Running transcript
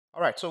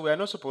All right, so we are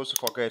not supposed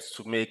to forget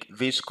to make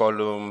this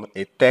column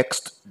a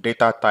text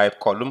data type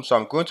column. So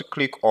I'm going to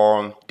click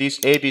on this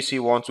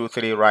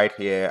ABC123 right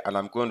here, and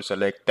I'm going to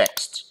select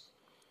text.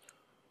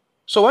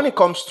 So when it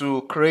comes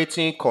to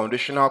creating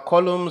conditional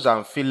columns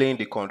and filling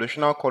the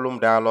conditional column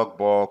dialog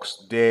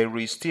box, there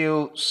is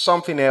still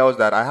something else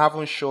that I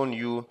haven't shown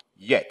you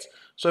yet.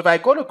 So if I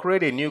go to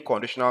create a new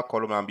conditional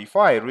column, and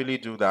before I really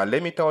do that,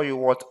 let me tell you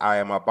what I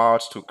am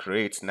about to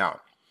create now.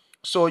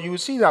 So you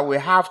see that we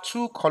have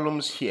two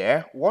columns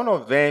here. One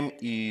of them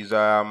is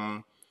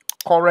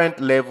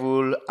current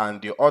level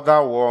and the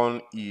other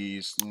one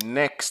is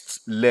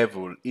next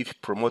level if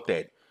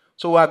promoted.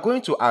 So we are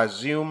going to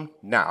assume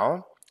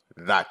now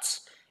that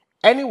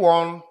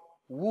anyone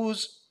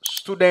whose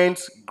student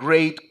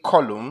grade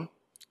column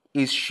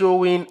is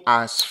showing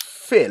as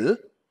fail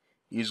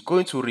is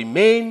going to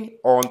remain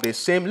on the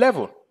same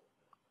level.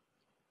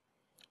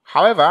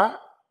 However,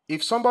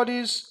 if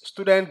somebody's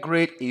student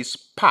grade is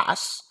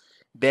pass,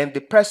 then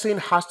the person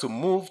has to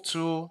move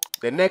to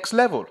the next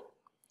level.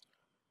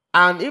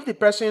 And if the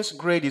person's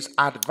grade is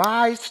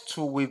advised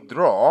to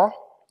withdraw,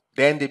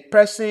 then the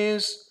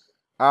person's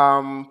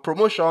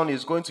promotion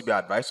is going to be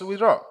advised to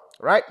withdraw,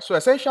 right? So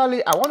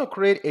essentially, I want to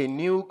create a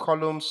new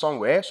column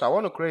somewhere. So I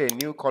want to create a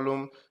new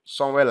column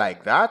somewhere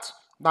like that.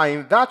 Now,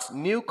 in that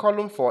new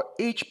column for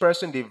each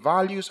person, the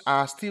values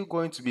are still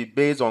going to be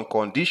based on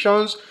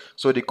conditions.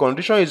 So the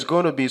condition is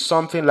going to be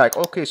something like,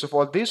 okay, so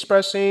for this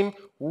person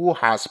who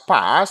has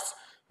passed,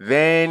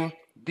 then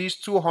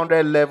this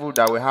 200 level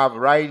that we have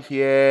right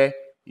here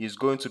is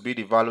going to be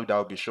the value that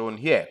will be shown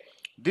here.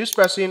 This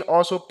person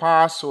also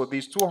passed, so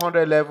this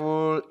 200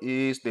 level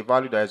is the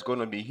value that is going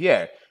to be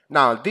here.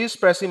 Now, this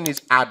person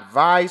is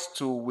advised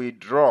to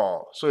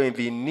withdraw. So in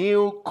the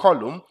new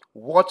column,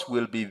 what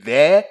will be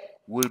there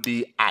will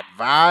be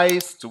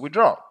advised to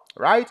withdraw,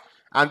 right?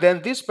 And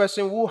then this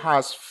person who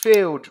has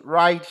failed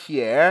right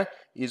here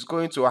is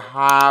going to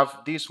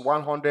have this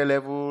 100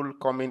 level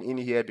coming in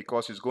here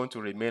because it's going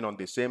to remain on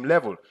the same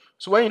level.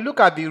 So when you look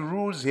at the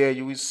rules here,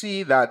 you will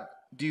see that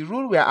the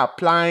rule we are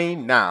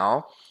applying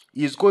now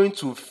is going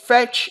to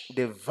fetch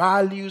the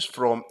values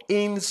from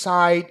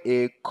inside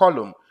a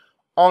column.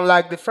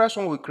 Unlike the first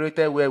one we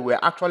created where we're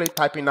actually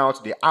typing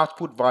out the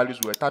output values,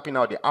 we're typing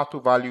out the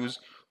output values.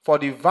 For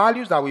the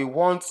values that we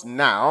want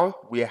now,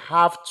 we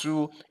have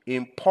to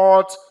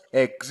import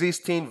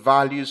existing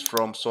values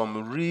from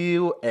some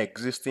real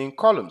existing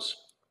columns.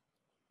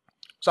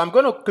 So I'm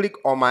going to click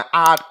on my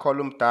Add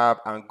Column tab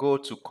and go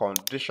to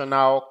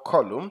Conditional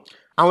Column.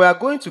 And we are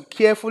going to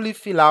carefully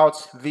fill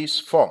out this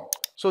form.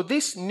 So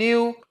this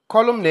new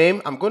column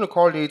name, I'm going to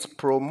call it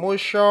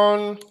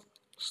Promotion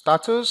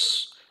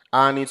Status.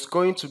 And it's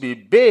going to be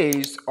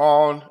based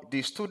on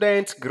the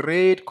student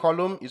grade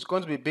column. It's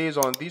going to be based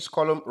on this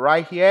column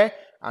right here.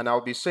 And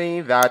I'll be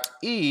saying that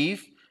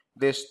if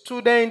the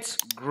student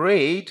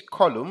grade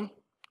column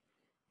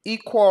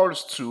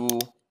equals to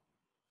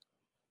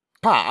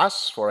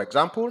pass, for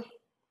example.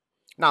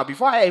 Now,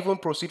 before I even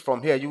proceed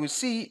from here, you will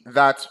see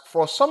that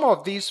for some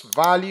of these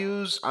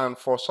values and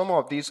for some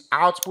of these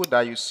output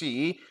that you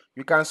see,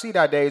 you can see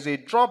that there is a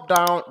drop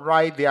down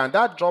right there, and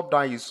that drop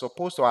down is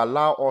supposed to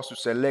allow us to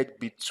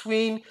select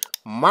between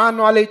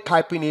manually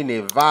typing in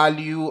a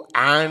value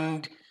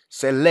and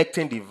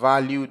selecting the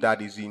value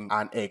that is in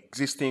an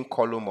existing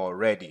column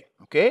already.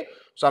 Okay,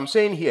 so I'm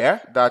saying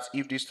here that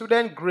if the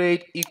student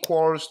grade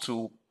equals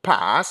to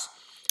pass,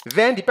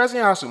 then the person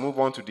has to move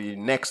on to the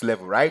next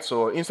level, right?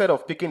 So instead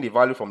of picking the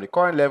value from the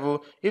current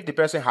level, if the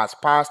person has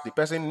passed, the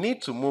person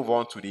needs to move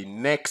on to the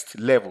next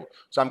level.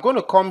 So I'm going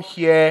to come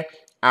here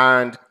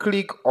and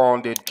click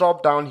on the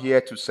drop down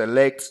here to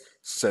select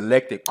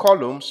a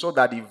column so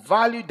that the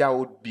value that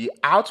would be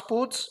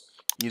output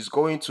is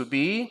going to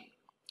be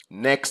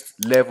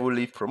next level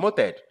if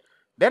promoted.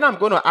 Then I'm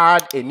going to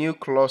add a new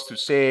clause to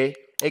say,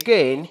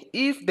 again,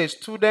 if the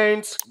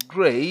student's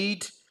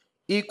grade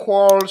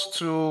equals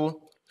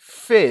to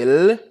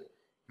fail,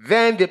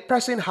 then the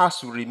person has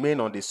to remain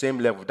on the same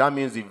level. That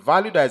means the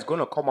value that is going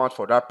to come out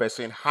for that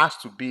person has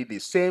to be the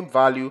same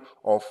value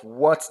of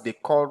what the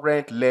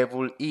current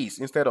level is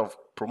instead of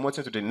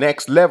promoting to the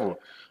next level.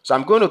 So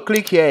I'm going to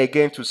click here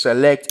again to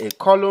select a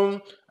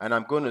column, and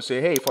I'm going to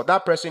say, hey, for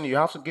that person, you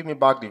have to give me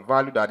back the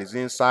value that is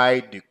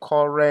inside the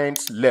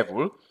current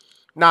level.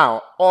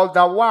 Now,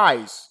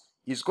 otherwise,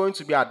 is going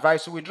to be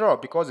advised to withdraw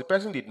because the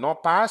person did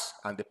not pass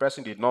and the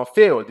person did not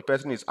fail. The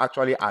person is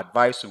actually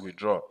advised to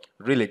withdraw.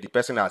 Really, the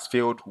person has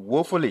failed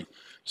woefully.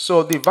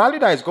 So the value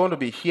that is going to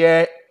be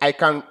here, I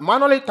can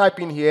manually type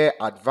in here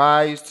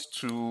advised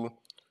to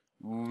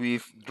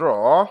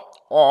withdraw,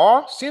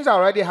 or since I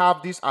already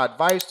have this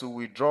advised to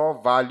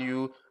withdraw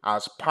value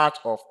as part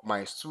of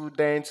my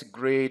student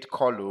grade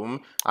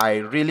column, I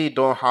really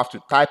don't have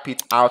to type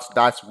it out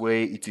that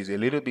way. It is a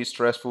little bit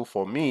stressful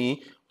for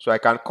me. So I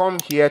can come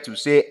here to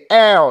say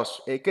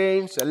else,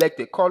 again select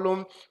a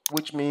column,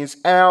 which means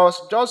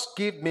else, just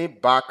give me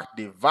back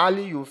the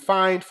value you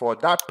find for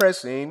that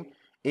person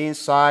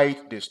inside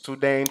the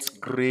student's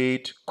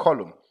grade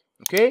column.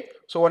 Okay,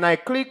 so when I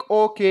click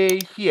OK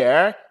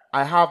here,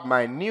 I have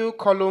my new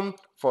column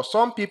For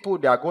some people,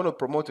 they are going to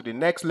promote to the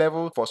next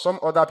level. For some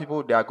other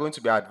people, they are going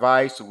to be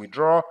advised to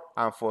withdraw.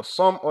 And for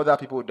some other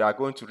people, they are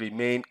going to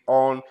remain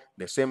on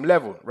the same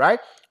level, right?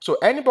 So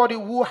anybody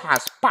who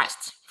has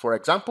passed, for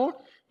example,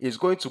 is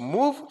going to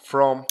move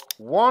from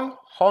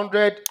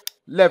 100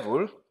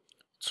 level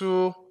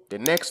to the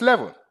next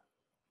level.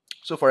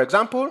 So for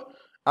example,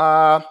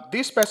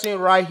 this person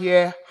right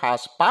here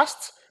has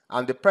passed,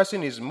 and the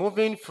person is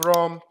moving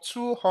from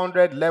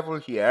 200 level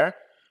here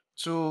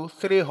to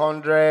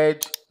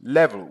 300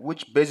 level,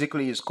 which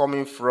basically is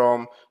coming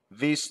from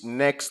this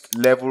next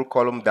level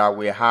column that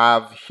we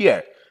have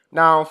here.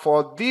 Now,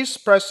 for this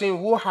person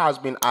who has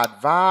been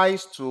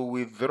advised to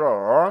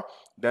withdraw,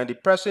 then the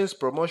person's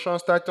promotion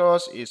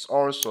status is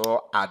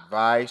also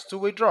advised to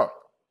withdraw.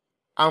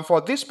 And for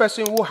this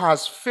person who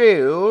has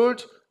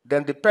failed,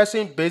 then the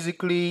person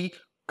basically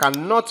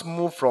cannot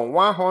move from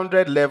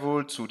 100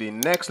 level to the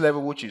next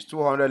level, which is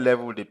 200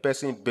 level. The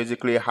person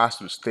basically has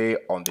to stay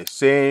on the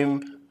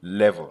same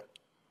level.